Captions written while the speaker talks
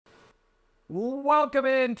Welcome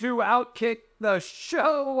into Outkick the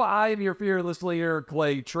Show. I'm your fearless leader,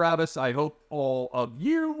 Clay Travis. I hope all of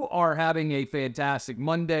you are having a fantastic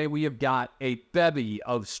Monday. We have got a bevy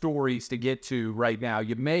of stories to get to right now.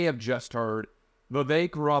 You may have just heard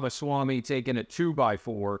Vivek Ramaswamy taking a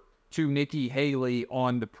 2x4 to Nikki Haley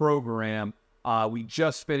on the program. We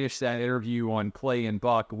just finished that interview on Clay and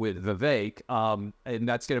Buck with Vivek, and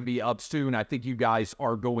that's going to be up soon. I think you guys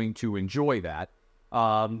are going to enjoy that.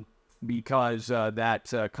 Because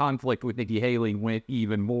that conflict with Nikki Haley went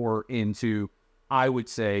even more into, I would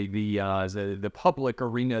say, the public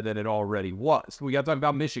arena than it already was. We got to talk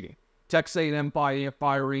about Michigan. Texas A&M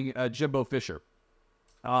firing Jimbo Fisher.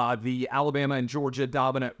 The Alabama and Georgia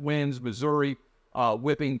dominant wins. Missouri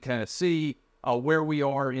whipping Tennessee. Where we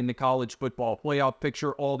are in the college football playoff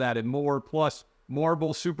picture. All that and more. Plus,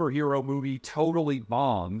 Marvel superhero movie totally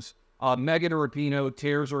bombs. Megan Rapinoe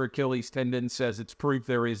tears her Achilles tendon, says it's proof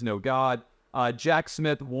there is no God. Jack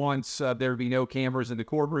Smith wants there to be no cameras in the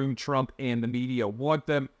courtroom. Trump and the media want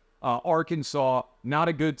them. Arkansas, not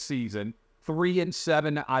a good season.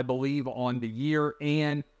 3-7, I believe, on the year.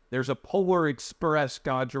 And there's a Polar Express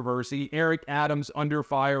controversy. Eric Adams under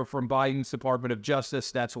fire from Biden's Department of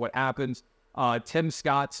Justice. That's what happens. Tim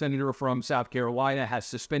Scott, senator from South Carolina, has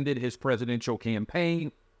suspended his presidential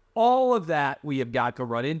campaign. All of that we have got to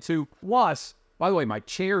run into. Plus, by the way, my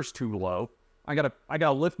chair's too low. I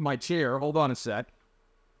gotta lift my chair. Hold on a sec.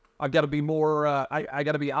 I've got to be more. I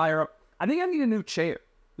got to be higher up. I think I need a new chair.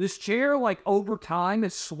 This chair, like over time,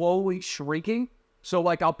 is slowly shrinking. So,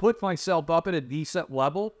 like, I'll put myself up at a decent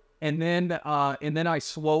level, and then I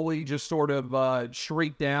slowly just sort of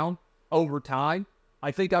shrink down over time.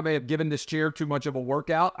 I think I may have given this chair too much of a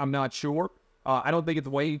workout. I'm not sure. I don't think it's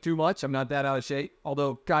weighing too much. I'm not that out of shape,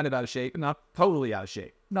 although kind of out of shape, not totally out of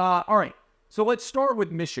shape. All right, so let's start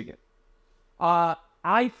with Michigan.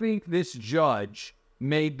 I think this judge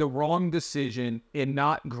made the wrong decision in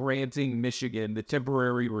not granting Michigan the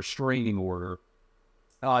temporary restraining order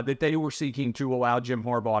that they were seeking to allow Jim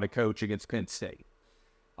Harbaugh to coach against Penn State.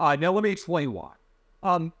 Now, let me explain why.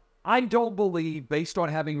 I don't believe, based on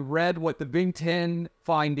having read what the Big Ten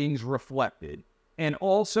findings reflected, and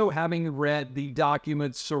also having read the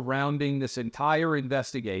documents surrounding this entire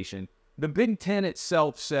investigation, the Big Ten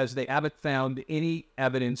itself says they haven't found any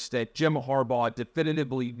evidence that Jim Harbaugh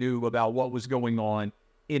definitively knew about what was going on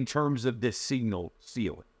in terms of this signal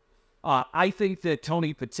stealing. I think that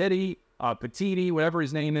Tony Petitti, whatever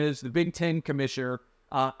his name is, the Big Ten commissioner,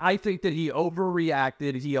 I think that he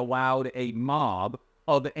overreacted. He allowed a mob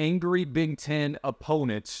of angry Big Ten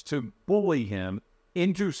opponents to bully him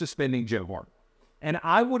into suspending Jim Harbaugh. And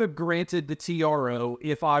I would have granted the TRO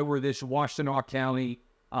if I were this Washtenaw County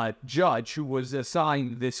judge who was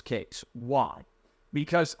assigned this case. Why?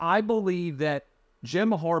 Because I believe that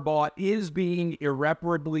Jim Harbaugh is being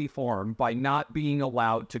irreparably harmed by not being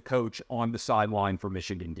allowed to coach on the sideline for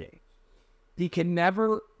Michigan games. He can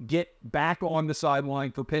never get back on the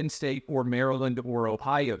sideline for Penn State or Maryland or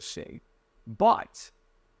Ohio State. But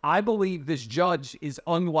I believe this judge is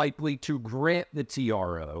unlikely to grant the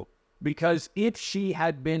TRO, because if she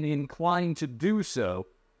had been inclined to do so,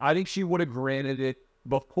 I think she would have granted it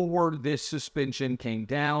before this suspension came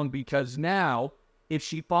down, because now, if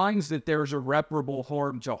she finds that there's irreparable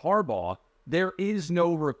harm to Harbaugh, there is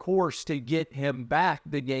no recourse to get him back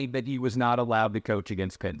the game that he was not allowed to coach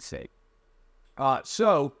against Penn State.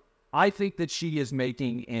 So I think that she is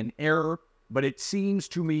making an error, but it seems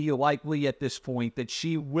to me likely at this point that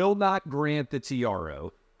she will not grant the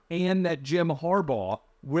TRO and that Jim Harbaugh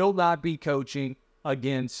will not be coaching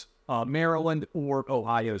against Maryland or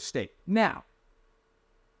Ohio State. Now,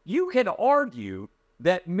 you can argue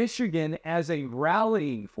that Michigan as a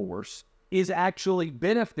rallying force is actually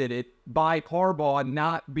benefited by Harbaugh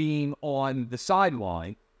not being on the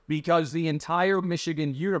sideline, because the entire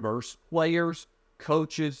Michigan universe, players,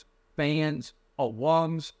 coaches, fans,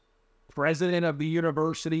 alums, president of the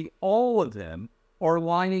university, all of them are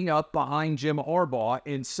lining up behind Jim Harbaugh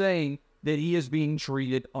and saying that he is being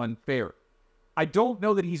treated unfairly. I don't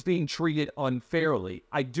know that he's being treated unfairly.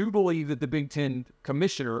 I do believe that the Big Ten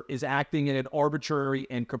commissioner is acting in an arbitrary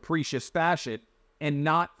and capricious fashion and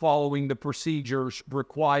not following the procedures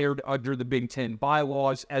required under the Big Ten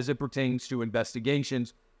bylaws as it pertains to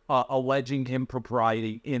investigations alleging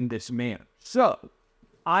impropriety in this manner. So,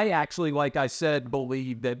 I actually, like I said,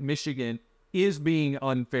 believe that Michigan is being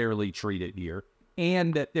unfairly treated here,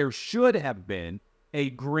 and that there should have been a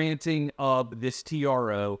granting of this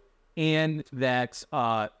TRO, and that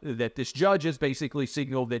this judge has basically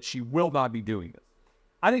signaled that she will not be doing this.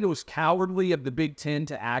 I think it was cowardly of the Big Ten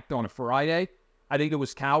to act on a Friday. I think it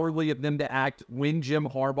was cowardly of them to act when Jim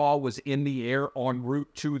Harbaugh was in the air en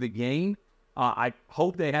route to the game. I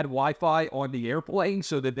hope they had Wi-Fi on the airplane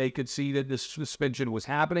so that they could see that this suspension was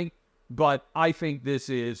happening. But I think this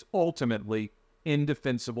is ultimately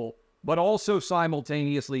indefensible, but also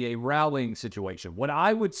simultaneously a rallying situation. What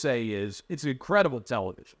I would say is it's incredible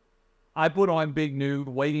television. I put on Big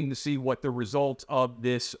Noon waiting to see what the result of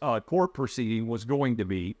this court proceeding was going to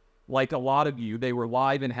be. Like a lot of you, they were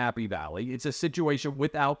live in Happy Valley. It's a situation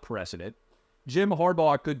without precedent. Jim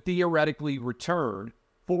Harbaugh could theoretically return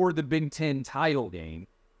for the Big Ten title game,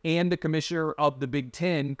 and the commissioner of the Big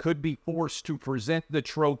Ten could be forced to present the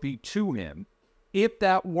trophy to him. If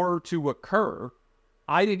that were to occur,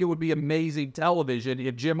 I think it would be amazing television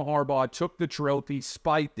if Jim Harbaugh took the trophy,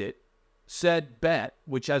 spiked it, said bet,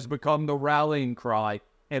 which has become the rallying cry,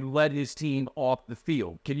 and led his team off the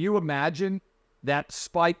field. Can you imagine that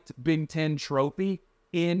spiked Big Ten trophy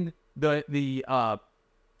in the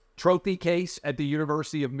trophy case at the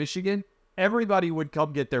University of Michigan? Everybody would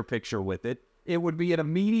come get their picture with it. It would be an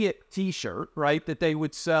immediate t-shirt, right, that they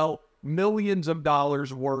would sell millions of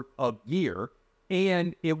dollars worth of gear,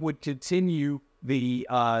 and it would continue the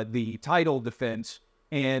title defense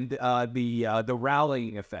and the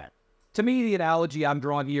rallying effect. To me, the analogy I'm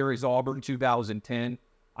drawing here is Auburn 2010.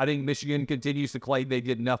 I think Michigan continues to claim they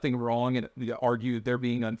did nothing wrong and argue that they're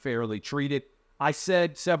being unfairly treated. I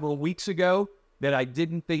said several weeks ago that I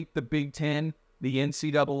didn't think the Big Ten, the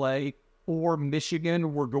NCAA, or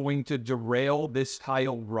Michigan were going to derail this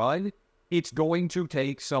title run. It's going to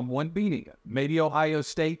take someone beating it. Maybe Ohio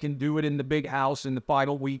State can do it in the big house in the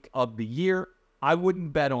final week of the year. I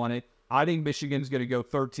wouldn't bet on it. I think Michigan's going to go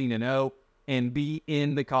 13-0 and be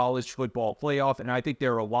in the college football playoff. And I think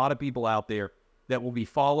there are a lot of people out there that will be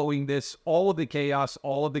following this. All of the chaos,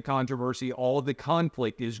 all of the controversy, all of the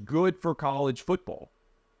conflict is good for college football.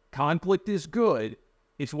 Conflict is good.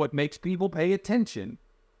 It's what makes people pay attention.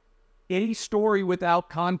 Any story without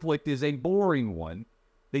conflict is a boring one.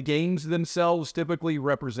 The games themselves typically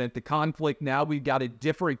represent the conflict. Now we've got a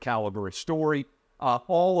different caliber of story.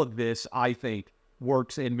 All of this, I think,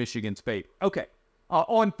 works in Michigan's favor. Okay,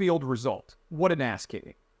 on-field result. What an ass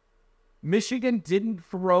kicking. Michigan didn't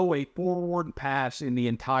throw a forward pass in the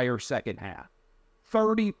entire second half.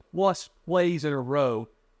 30-plus plays in a row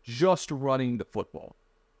just running the football.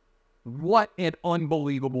 What an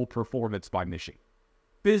unbelievable performance by Michigan.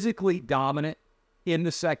 Physically dominant in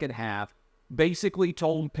the second half, basically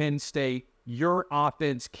told Penn State, your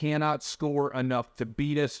offense cannot score enough to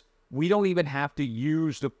beat us. We don't even have to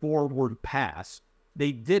use the forward pass.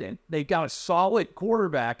 They didn't. They got a solid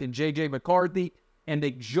quarterback in J.J. McCarthy, and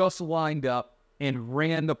they just lined up and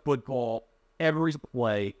ran the football every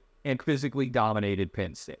play and physically dominated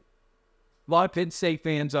Penn State. A lot of Penn State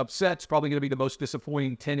fans upset. It's probably going to be the most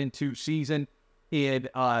disappointing 10-2 season in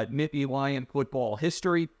Nittany Lion football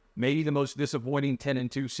history. Maybe the most disappointing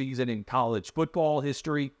 10-2 season in college football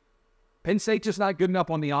history. Penn State just not good enough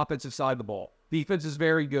on the offensive side of the ball. Defense is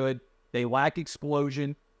very good. They lack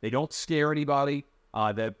explosion. They don't scare anybody.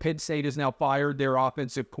 The Penn State has now fired their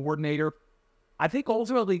offensive coordinator. I think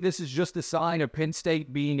ultimately this is just a sign of Penn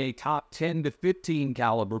State being a top 10 to 15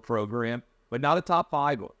 caliber program, but not a top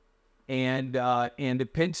 5 one. And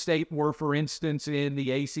if Penn State were, for instance, in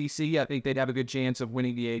the ACC, I think they'd have a good chance of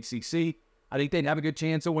winning the ACC. I think they'd have a good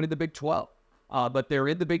chance of winning the Big 12. But they're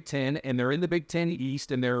in the Big 10, and they're in the Big 10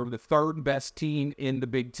 East, and they're the third best team in the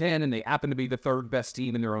Big 10, and they happen to be the third best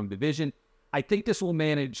team in their own division. I think this will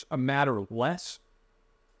manage a matter of less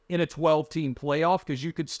in a 12-team playoff because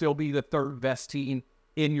you could still be the third best team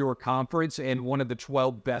in your conference and one of the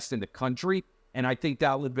 12 best in the country. And I think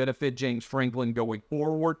that would benefit James Franklin going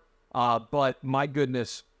forward. But my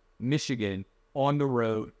goodness, Michigan on the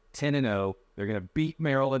road, 10-0. They're going to beat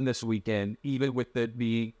Maryland this weekend, even with it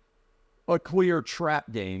being a clear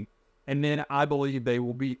trap game. And then I believe they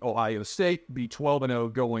will beat Ohio State, be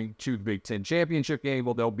 12-0 going to the Big Ten championship game.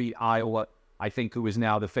 Well, they'll beat Iowa, I think, who is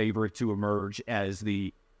now the favorite to emerge as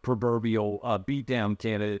the proverbial beatdown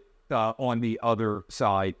candidate on the other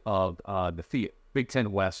side of the field. Big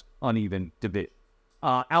Ten West, uneven division.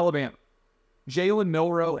 Alabama. Jalen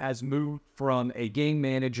Milroe has moved from a game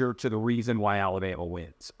manager to the reason why Alabama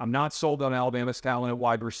wins. I'm not sold on Alabama's talent at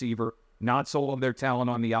wide receiver, not sold on their talent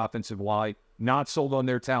on the offensive line, not sold on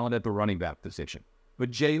their talent at the running back position.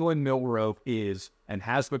 But Jalen Milroe is and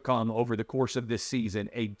has become, over the course of this season,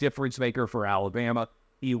 a difference maker for Alabama.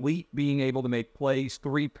 Elite, being able to make plays,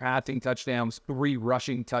 3 passing touchdowns, 3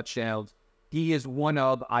 rushing touchdowns. He is one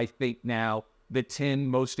of, I think now, the 10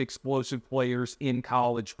 most explosive players in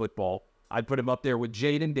college football. I'd put him up there with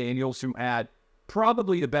Jaden Daniels, who had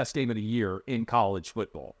probably the best game of the year in college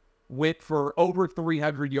football. went for over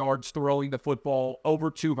 300 yards throwing the football, over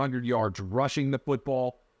 200 yards rushing the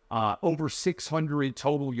football, over 600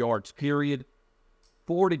 total yards, period.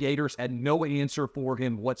 Florida Gators had no answer for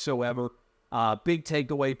him whatsoever. Big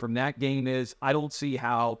takeaway from that game is I don't see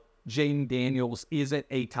how Jaden Daniels isn't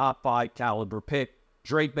a top 5 caliber pick.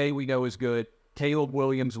 Drake May we know is good. Caleb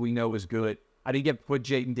Williams we know is good. I didn't get to put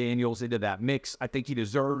Jaden Daniels into that mix. I think he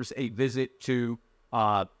deserves a visit to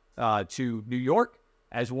New York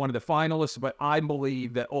as one of the finalists, but I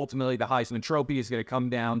believe that ultimately the Heisman Trophy is going to come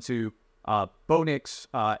down to Bo Nix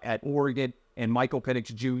at Oregon and Michael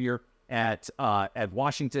Penix Jr. at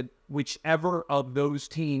Washington. Whichever of those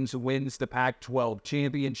teams wins the Pac-12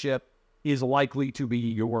 championship is likely to be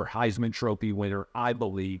your Heisman Trophy winner, I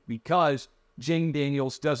believe, because Jaden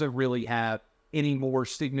Daniels doesn't really have any more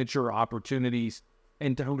signature opportunities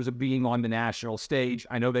in terms of being on the national stage.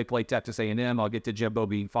 I know they play Texas A&M. I'll get to Jimbo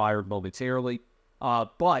being fired momentarily.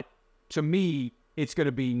 But to me, it's going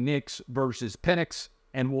to be Nix versus Penix,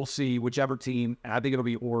 and we'll see whichever team, and I think it'll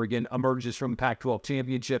be Oregon, emerges from the Pac-12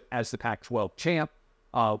 championship as the Pac-12 champ.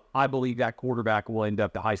 I believe that quarterback will end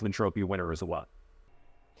up the Heisman Trophy winner as well.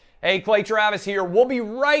 Hey, Clay Travis here. We'll be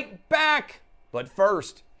right back. But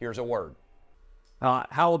first, here's a word.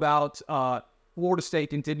 How about Florida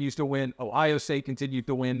State continues to win? Ohio State continues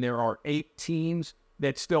to win. There are 8 teams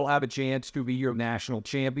that still have a chance to be your national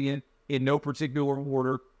champion in no particular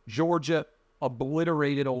order. Georgia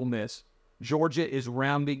obliterated Ole Miss. Georgia is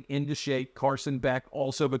rounding into shape. Carson Beck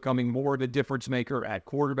also becoming more of a difference maker at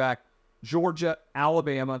quarterback. Georgia,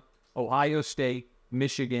 Alabama, Ohio State,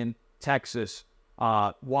 Michigan, Texas,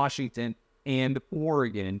 Washington, and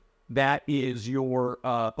Oregon. That is your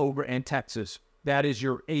and Texas. That is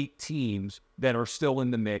your 8 teams that are still in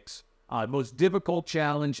the mix. Most difficult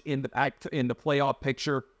challenge in the playoff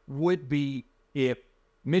picture would be if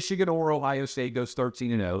Michigan or Ohio State goes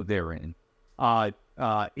 13-0, they're in.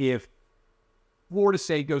 If Florida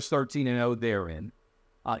State goes 13-0, they're in.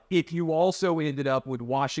 If you also ended up with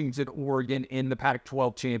Washington, Oregon in the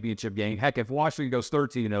Pac-12 championship game, heck, if Washington goes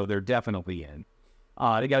 13-0, they're definitely in.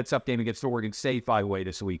 They got a tough game against Oregon State, by the way,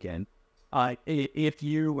 this weekend. If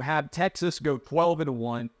you have Texas go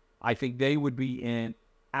 12-1, I think they would be in.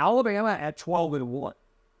 Alabama at 12-1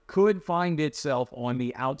 could find itself on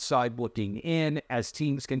the outside looking in as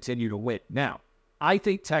teams continue to win. Now, I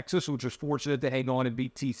think Texas, which is fortunate to hang on and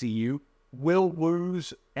beat TCU, will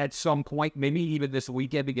lose at some point, maybe even this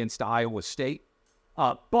weekend against Iowa State.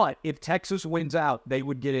 But if Texas wins out, they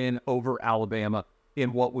would get in over Alabama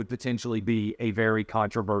in what would potentially be a very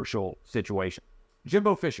controversial situation.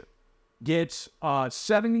 Jimbo Fisher gets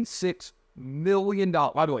 $76 million.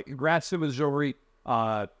 By the way, congrats to Missouri.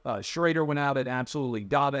 Schrader went out and absolutely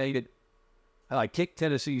dominated. Kicked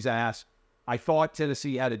Tennessee's ass. I thought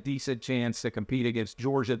Tennessee had a decent chance to compete against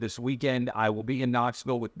Georgia this weekend. I will be in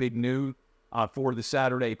Knoxville with Big Noon for the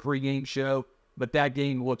Saturday pregame show, but that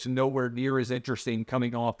game looks nowhere near as interesting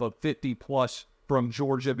coming off of 50-plus from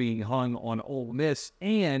Georgia being hung on Ole Miss,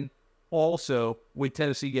 and also with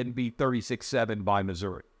Tennessee getting beat 36-7 by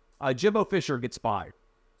Missouri. Jimbo Fisher gets fired.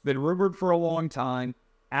 Been rumored for a long time.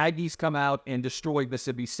 Aggies come out and destroy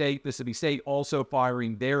Mississippi State. Mississippi State also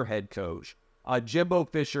firing their head coach. Jimbo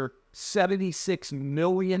Fisher, $76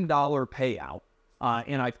 million payout.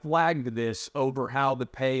 And I flagged this over how the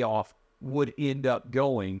payoff would end up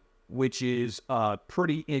going, which is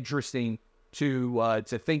pretty interesting to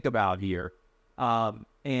think about here.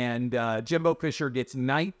 Jimbo Fisher gets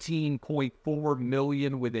 $19.4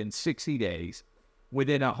 million within 60 days.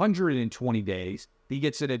 Within 120 days, he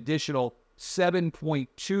gets an additional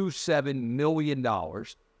 $7.27 million.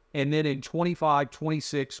 And then in 25,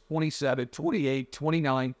 26, 27, 28,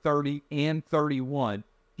 29, 30, and 31,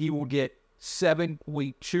 he will get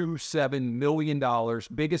 $7.27 million.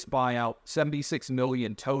 Biggest buyout, $76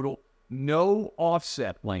 million total. No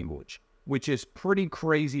offset language, which is pretty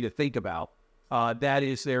crazy to think about. That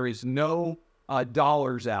is, there is no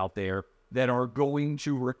dollars out there that are going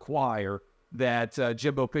to require that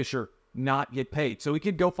Jimbo Fisher not get paid. So he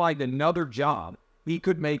could go find another job. He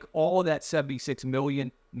could make all of that $76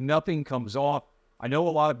 million. Nothing comes off. I know a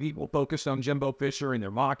lot of people focus on Jimbo Fisher and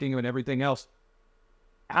they're mocking him and everything else.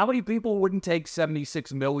 How many people wouldn't take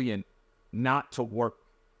 $76 million not to work?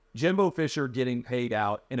 Jimbo Fisher getting paid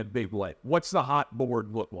out in a big way. What's the hot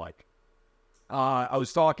board look like? I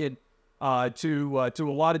was talking to a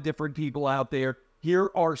lot of different people out there.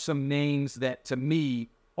 Here are some names that, to me,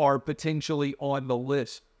 are potentially on the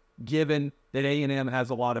list, given that A&M has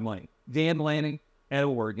a lot of money. Dan Lanning at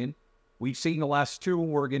Oregon. We've seen the last 2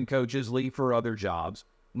 Oregon coaches leave for other jobs.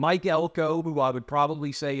 Mike Elko, who I would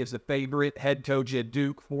probably say is the favorite head coach at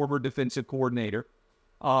Duke, former defensive coordinator.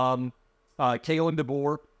 Kalen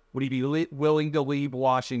DeBoer, would he be willing to leave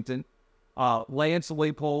Washington? Lance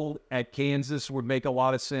Leipold at Kansas would make a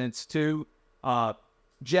lot of sense too.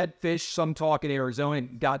 Jed Fish, some talk in Arizona,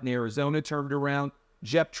 got in Arizona turned around.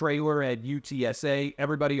 Jeff Traylor at UTSA.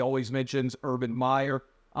 Everybody always mentions Urban Meyer.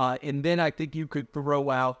 And then I think you could throw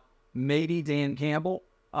out maybe Dan Campbell,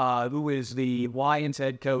 who is the Lions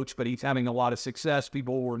head coach, but he's having a lot of success.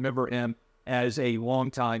 People will remember him as a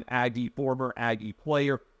longtime former Aggie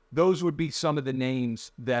player. Those would be some of the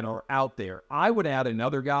names that are out there. I would add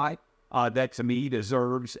another guy that to me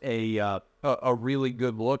deserves a really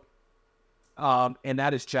good look, and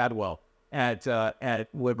that is Chadwell at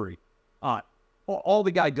Liberty. All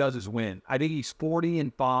the guy does is win. I think he's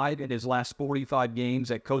 40-5 in his last 45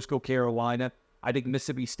 games at Coastal Carolina. I think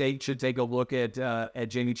Mississippi State should take a look at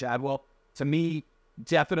Jamie Chadwell. To me,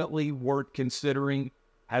 definitely worth considering.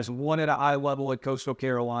 Has won at a high level at Coastal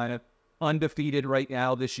Carolina. Undefeated right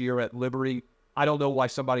now this year at Liberty. I don't know why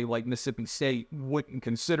somebody like Mississippi State wouldn't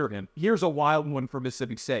consider him. Here's a wild one for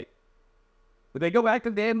Mississippi State. Would they go back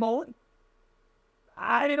to Dan Mullen?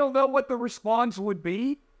 I don't know what the response would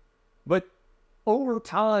be, but over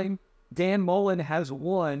time, Dan Mullen has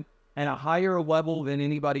won at a higher level than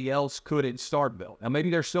anybody else could at Starkville. Now, maybe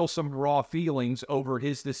there's still some raw feelings over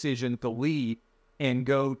his decision to leave and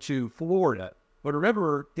go to Florida. But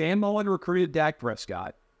remember, Dan Mullen recruited Dak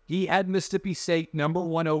Prescott. He had Mississippi State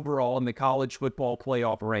 #1 overall in the college football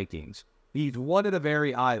playoff rankings. He's won at a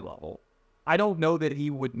very high level. I don't know that he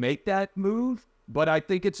would make that move, but I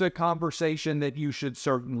think it's a conversation that you should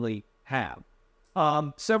certainly have.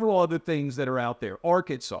 Several other things that are out there.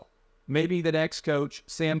 Arkansas, maybe the next coach,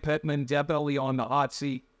 Sam Pittman, definitely on the hot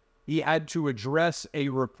seat. He had to address a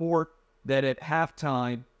report that at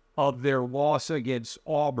halftime of their loss against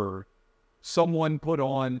Auburn, someone put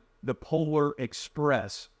on the Polar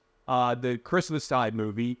Express, the Christmastide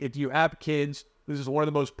movie. If you have kids, this is one of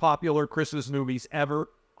the most popular Christmas movies ever.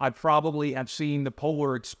 I probably have seen the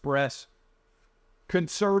Polar Express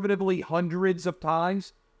conservatively hundreds of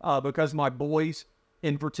times because my boys,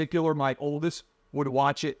 in particular my oldest, would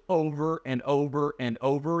watch it over and over and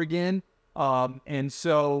over again. And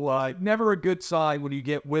so never a good sign when you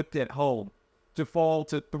get whipped at home to fall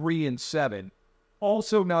to 3-7.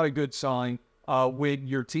 Also not a good sign when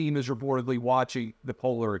your team is reportedly watching the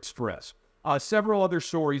Polar Express. Several other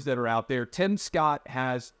stories that are out there. Tim Scott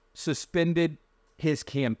has suspended his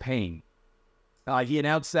campaign. He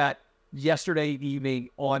announced that yesterday evening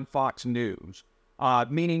on Fox News,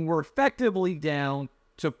 meaning we're effectively down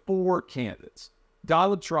to 4 candidates: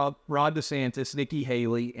 Donald Trump, Ron DeSantis, Nikki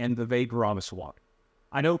Haley, and Vivek Ramaswamy.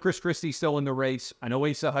 I know Chris Christie's still in the race. I know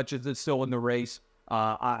Asa Hutchinson's still in the race.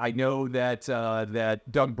 I know that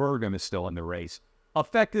Doug Burgum is still in the race.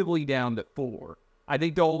 Effectively down to 4. I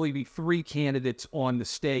think there'll only be 3 candidates on the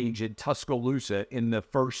stage in Tuscaloosa in the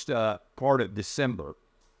first part of December.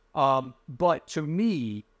 But to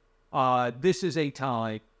me, this is a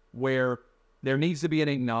time where there needs to be an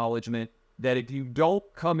acknowledgement that if you don't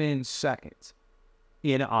come in second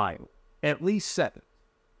in Iowa, at least 7th,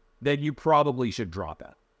 then you probably should drop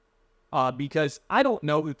out. Because I don't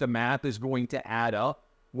know that the math is going to add up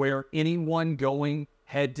where anyone going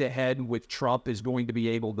head-to-head with Trump is going to be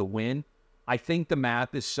able to win. I think the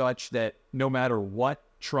math is such that no matter what,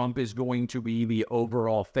 Trump is going to be the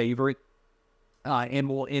overall favorite and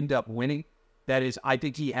will end up winning. That is, I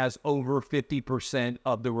think he has over 50%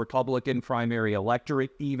 of the Republican primary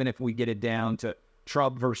electorate, even if we get it down to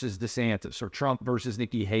Trump versus DeSantis, or Trump versus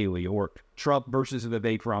Nikki Haley, or Trump versus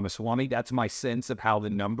Vivek Ramaswamy. That's my sense of how the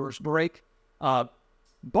numbers break.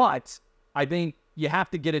 But I think you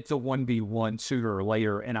have to get it to 1v1 sooner or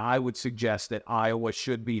later, and I would suggest that Iowa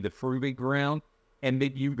should be the proving ground, and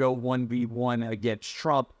that you go 1v1 against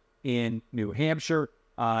Trump in New Hampshire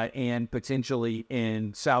and potentially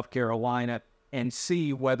in South Carolina, and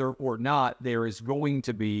see whether or not there is going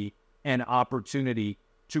to be an opportunity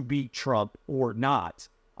to beat Trump or not.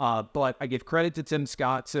 But I give credit to Tim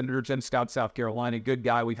Scott, Senator Tim Scott, South Carolina, good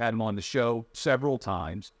guy. We've had him on the show several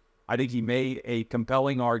times. I think he made a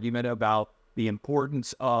compelling argument about the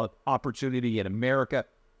importance of opportunity in America.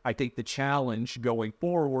 I think the challenge going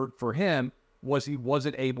forward for him was he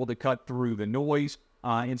wasn't able to cut through the noise.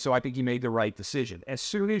 And so I think he made the right decision. As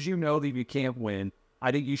soon as you know that you can't win,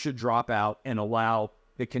 I think you should drop out and allow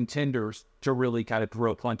the contenders to really kind of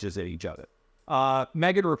throw punches at each other.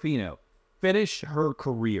 Megan Rapinoe finished her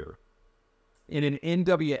career in an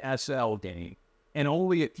NWSL game, and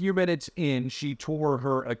only a few minutes in, she tore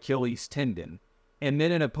her Achilles tendon. And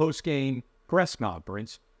then in a post-game press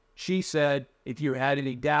conference, she said, if you had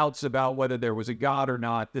any doubts about whether there was a God or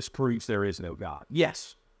not, this proves there is no God.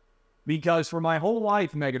 Yes, Because for my whole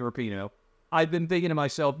life, Megan Rapinoe, I've been thinking to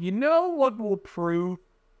myself, you know what will prove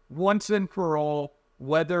once and for all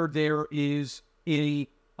whether there is any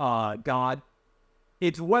God?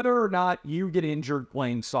 It's whether or not you get injured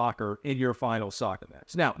playing soccer in your final soccer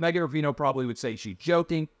match. Now, Megan Rapinoe probably would say she's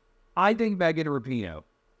joking. I think Megan Rapinoe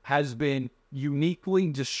has been uniquely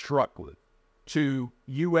destructive to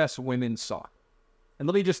U.S. women's soccer. And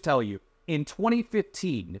let me just tell you, in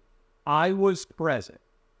 2015, I was present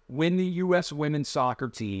when the U.S. women's soccer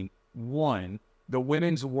team won the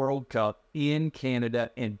Women's World Cup in Canada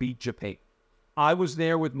and beat Japan. I was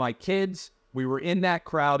there with my kids. We were in that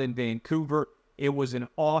crowd in Vancouver. It was an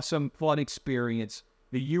awesome, fun experience.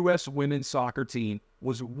 The U.S. women's soccer team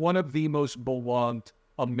was one of the most beloved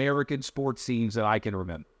American sports teams that I can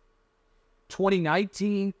remember.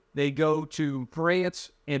 2019, they go to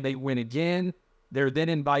France and they win again. They're then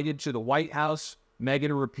invited to the White House.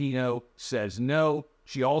 Megan Rapinoe says no.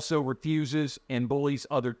 She also refuses and bullies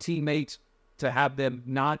other teammates to have them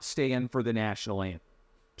not stand for the national anthem.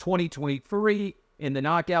 2023, in the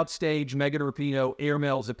knockout stage, Megan Rapinoe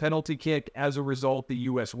airmails a penalty kick. As a result, the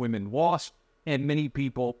U.S. women lost, and many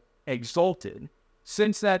people exulted.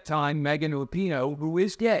 Since that time, Megan Rapinoe, who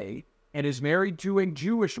is gay and is married to a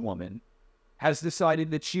Jewish woman, has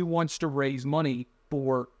decided that she wants to raise money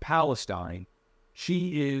for Palestine.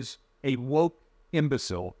 She is a woke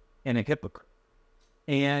imbecile and a hypocrite.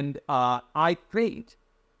 And I think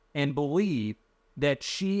and believe that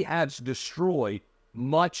she has destroyed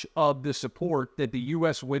much of the support that the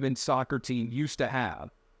U.S. women's soccer team used to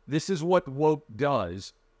have. This is what woke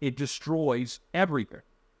does. It destroys everything.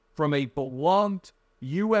 From a beloved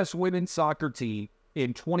U.S. women's soccer team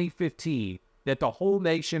in 2015 that the whole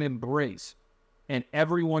nation embraced and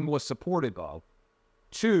everyone was supportive of,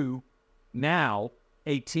 to now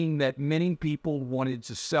a team that many people wanted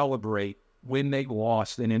to celebrate when they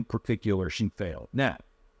lost, and in particular, she failed. Now,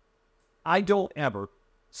 I don't ever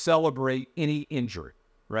celebrate any injury,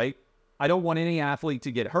 right? I don't want any athlete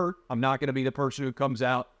to get hurt. I'm not going to be the person who comes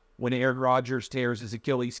out when Aaron Rodgers tears his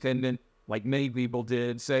Achilles tendon, like many people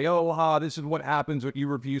did, say, oh, this is what happens when you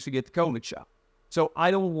refuse to get the COVID shot. So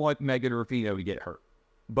I don't want Megan Rapinoe to get hurt.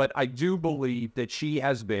 But I do believe that she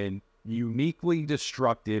has been uniquely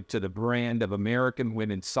destructive to the brand of American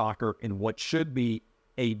women's soccer in what should be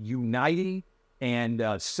a uniting and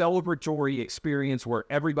celebratory experience where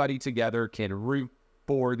everybody together can root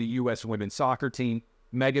for the U.S. women's soccer team.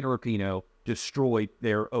 Megan Rapinoe destroyed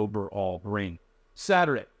their overall brand.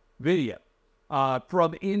 Saturday, video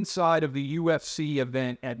from inside of the UFC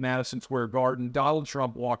event at Madison Square Garden. Donald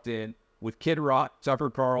Trump walked in with Kid Rock,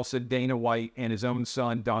 Tucker Carlson, Dana White, and his own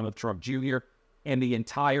son, Donald Trump Jr., and the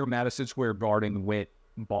entire Madison Square Garden went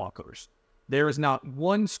bonkers. There is not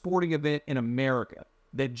one sporting event in America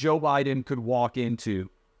that Joe Biden could walk into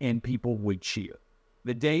and people would cheer.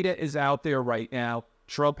 The data is out there right now.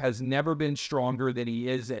 Trump has never been stronger than he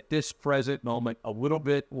is at this present moment, a little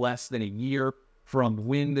bit less than a year from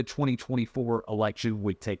when the 2024 election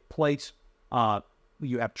would take place.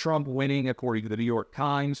 You have Trump winning, according to the New York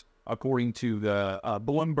Times, according to the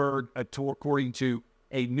Bloomberg, according to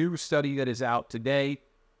a new study that is out today,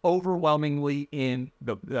 overwhelmingly in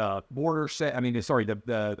the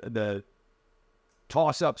the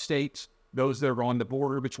toss-up states, those that are on the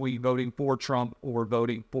border between voting for Trump or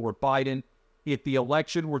voting for Biden. If the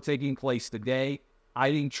election were taking place today,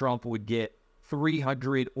 I think Trump would get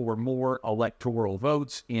 300 or more electoral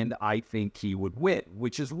votes, and I think he would win,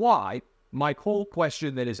 which is why my whole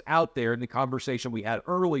question that is out there in the conversation we had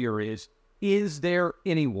earlier is there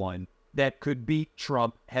anyone that could beat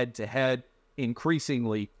Trump head-to-head?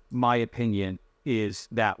 Increasingly, my opinion is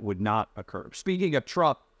that would not occur. Speaking of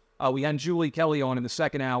Trump, we had Julie Kelly on in the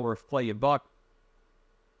second hour of Play and Buck,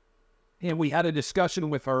 and we had a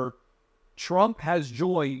discussion with her. Trump has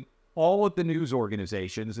joined all of the news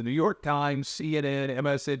organizations, the New York Times, CNN,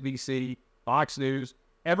 MSNBC, Fox News.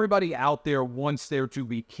 Everybody out there wants there to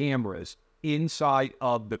be cameras inside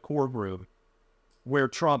of the courtroom where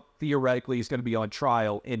Trump theoretically is going to be on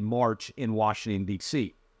trial in March in Washington,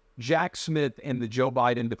 D.C. Jack Smith and the Joe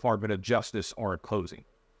Biden Department of Justice are opposing.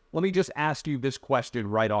 Let me just ask you this question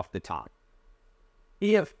right off the top.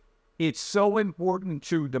 If it's so important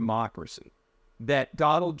to democracy that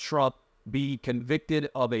Donald Trump be convicted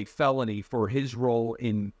of a felony for his role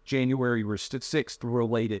in January 6th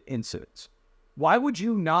related incidents, why would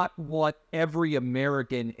you not want every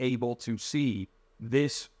American able to see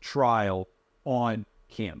this trial on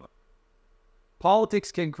camera?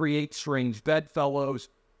 Politics can create strange bedfellows.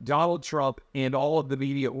 Donald Trump and all of the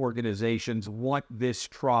media organizations want this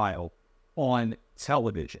trial on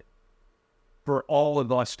television for all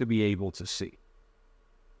of us to be able to see.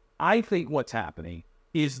 I think what's happening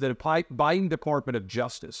is that the Biden Department of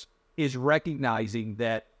Justice is recognizing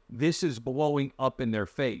that this is blowing up in their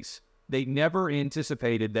face. They never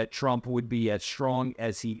anticipated that Trump would be as strong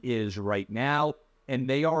as he is right now, and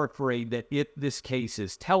they are afraid that if this case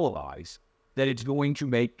is televised, that it's going to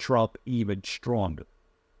make Trump even stronger.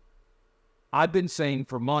 I've been saying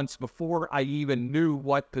for months, before I even knew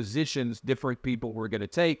what positions different people were going to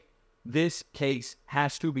take, this case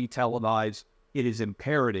has to be televised. It is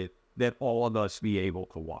imperative that all of us be able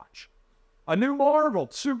to watch. A new Marvel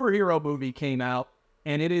superhero movie came out,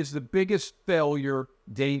 and it is the biggest failure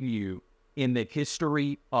debut in the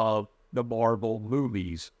history of the Marvel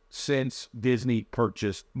movies since Disney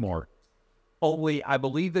purchased Marvel. Only, I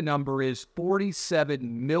believe the number is $47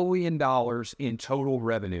 million in total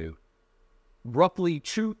revenue. Roughly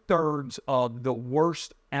 2/3 of the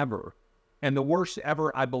worst ever. And the worst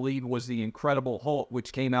ever, I believe, was The Incredible Hulk,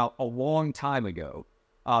 which came out a long time ago,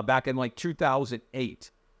 back in like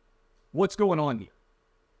 2008. What's going on here?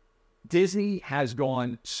 Disney has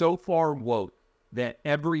gone so far woke that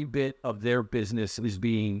every bit of their business is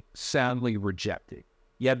being soundly rejected.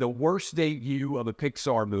 You had the worst debut of a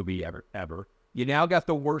Pixar movie ever. You now got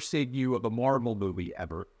the worst debut of a Marvel movie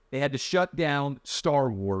ever. They had to shut down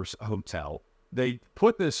Star Wars Hotel. They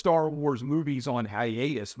put the Star Wars movies on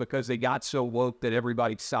hiatus because they got so woke that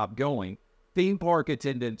everybody stopped going. Theme park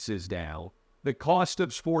attendance is down. The cost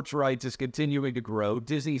of sports rights is continuing to grow.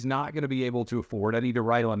 Disney's not going to be able to afford, I need to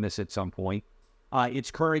write on this at some point, its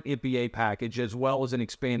current NBA package, as well as an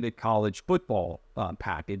expanded college football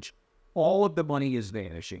package. All of the money is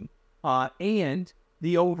vanishing. And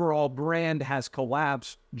the overall brand has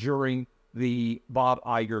collapsed during the Bob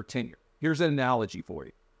Iger tenure. Here's an analogy for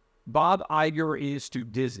you. Bob Iger is to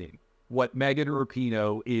Disney what Megan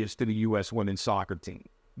Rapinoe is to the U.S. women's soccer team.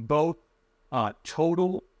 Both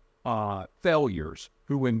total failures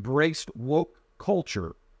who embraced woke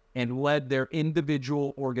culture and led their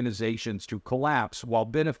individual organizations to collapse while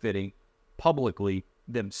benefiting publicly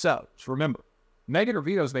themselves. Remember, Megan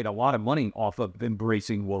Rapinoe's made a lot of money off of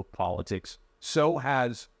embracing woke politics. So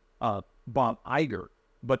has Bob Iger.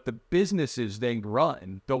 But the businesses they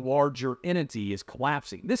run, the larger entity is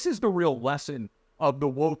collapsing. This is the real lesson of the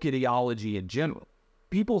woke ideology in general.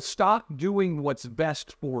 People stop doing what's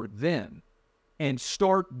best for them and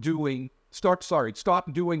stop doing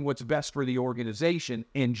what's best for the organization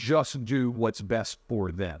and just do what's best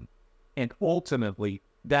for them. And ultimately,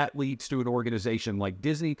 that leads to an organization like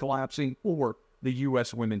Disney collapsing or the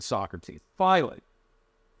U.S. women's soccer team. Finally,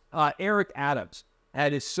 Eric Adams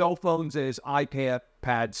had his cell phones and his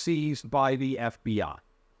iPad seized by the FBI.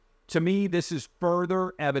 To me, this is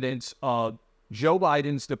further evidence of Joe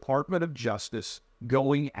Biden's Department of Justice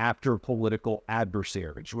going after political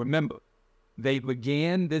adversaries. Remember, they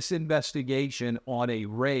began this investigation on a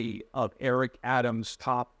raid of Eric Adams'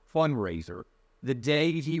 top fundraiser the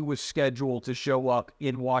day he was scheduled to show up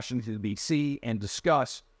in Washington, D.C. and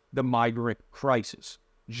discuss the migrant crisis.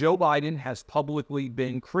 Joe Biden has publicly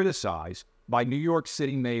been criticized by New York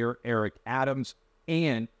City Mayor Eric Adams,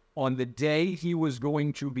 and on the day he was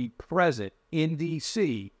going to be present in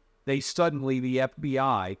D.C., the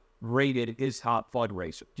FBI raided his top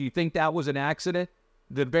fundraiser. Do you think that was an accident?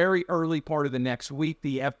 The very early part of the next week,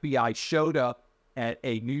 the FBI showed up at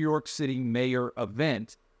a New York City mayor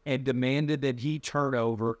event and demanded that he turn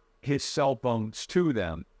over his cell phones to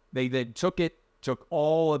them. They then took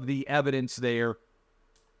all of the evidence there.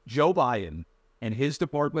 Joe Biden and his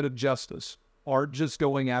Department of Justice aren't just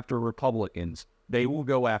going after Republicans. They will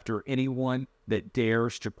go after anyone that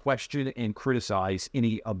dares to question and criticize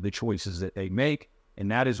any of the choices that they make. And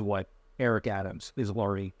that is what Eric Adams is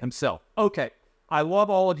learning himself. Okay, I love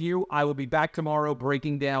all of you. I will be back tomorrow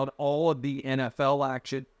breaking down all of the NFL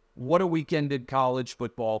action. What a weekend in college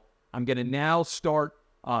football. I'm going to now start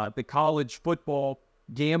the college football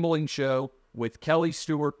gambling show with Kelly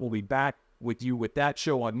Stewart. We'll be back with you with that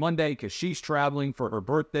show on Monday because she's traveling for her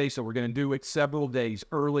birthday, so we're going to do it several days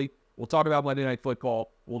early. We'll talk about Monday Night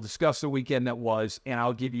Football. We'll discuss the weekend that was, and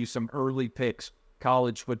I'll give you some early picks,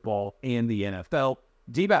 college football and the NFL.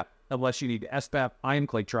 DBAP, unless you need SBAP. I am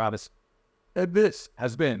Clay Travis, and this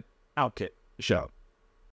has been Outkick the Show.